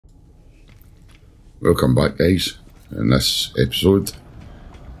Welcome back, guys. In this episode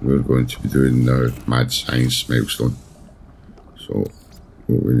we're going to be doing the mad science milestone. So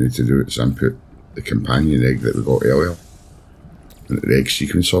what we need to do is input the companion egg that we got earlier into the egg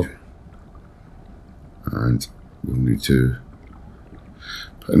sequencer, and we'll need to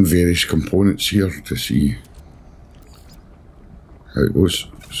put in various components here to see how it goes.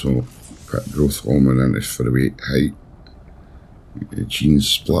 So put growth hormone in this for the weight, height, the gene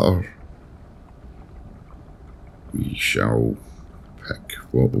splitter. We shall pick,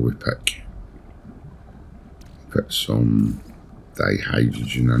 what will we pick? Put some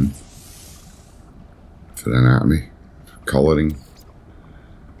dihydrogen in for anatomy, for colouring.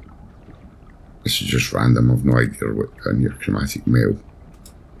 This is just random, I've no idea what to put in your chromatic male.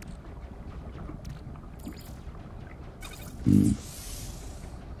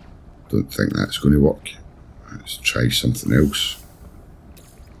 Don't think that's going to work. Let's try something else.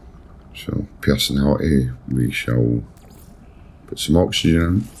 So, personality, we shall put some oxygen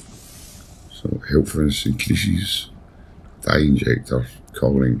in. So, helpfulness increases. Dye injector,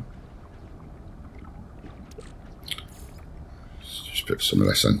 colouring. Let's just put some of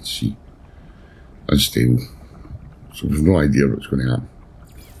this in, see. Unstable. So, we've no idea what's going to happen.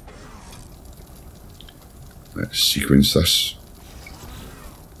 Let's sequence this.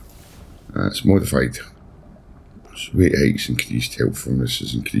 It's modified. So, weight height's increased, helpfulness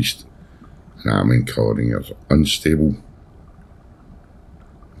is increased. Anatomy and colouring are unstable.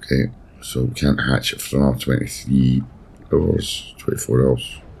 Okay, so we can't hatch it for another 23 hours, 24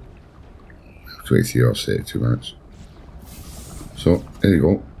 hours. 23 hours, 32 minutes. So, there you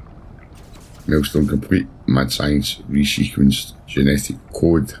go. Milestone complete. Mad science, resequenced genetic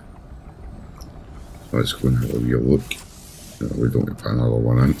code. So let's go and have a real look. No, we don't need to put another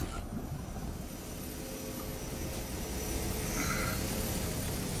one in.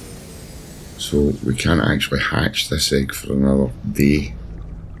 So we can't actually hatch this egg for another day,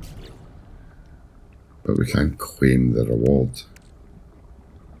 but we can claim the reward.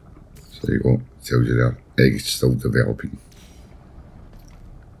 So there you go, it tells you there, egg is still developing.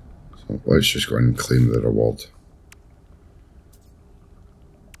 So let's just go in and claim the reward.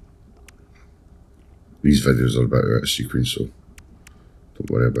 These videos are a bit out of sequence, so don't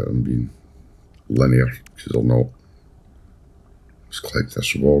worry about them being linear, because they're not. Let's click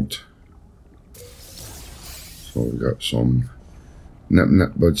this reward. So we've got some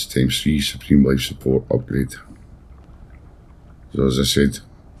Nip Buds ×3 Supreme Life Support upgrade. So as I said,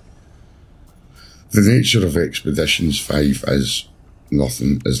 the nature of Expeditions 5 is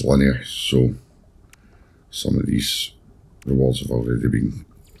nothing is linear, so some of these rewards have already been,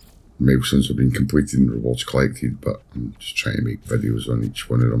 milestones have been completed and rewards collected, but I'm just trying to make videos on each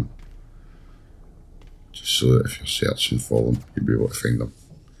one of them, just so that if you're searching for them, you'll be able to find them.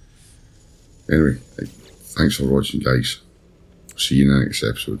 Anyway, thanks for watching, guys. See you in the next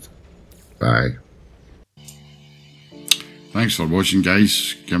episode. Bye. Thanks for watching,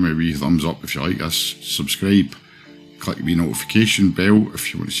 guys. Give me a wee thumbs up if you like this. Subscribe. Click the notification bell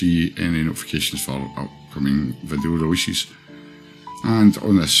if you want to see any notifications for upcoming video releases. And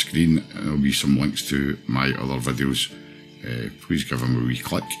on this screen there will be some links to my other videos. Please give them a wee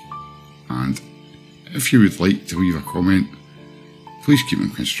click. And if you would like to leave a comment, please keep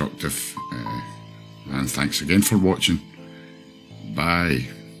them constructive. And thanks again for watching. Bye.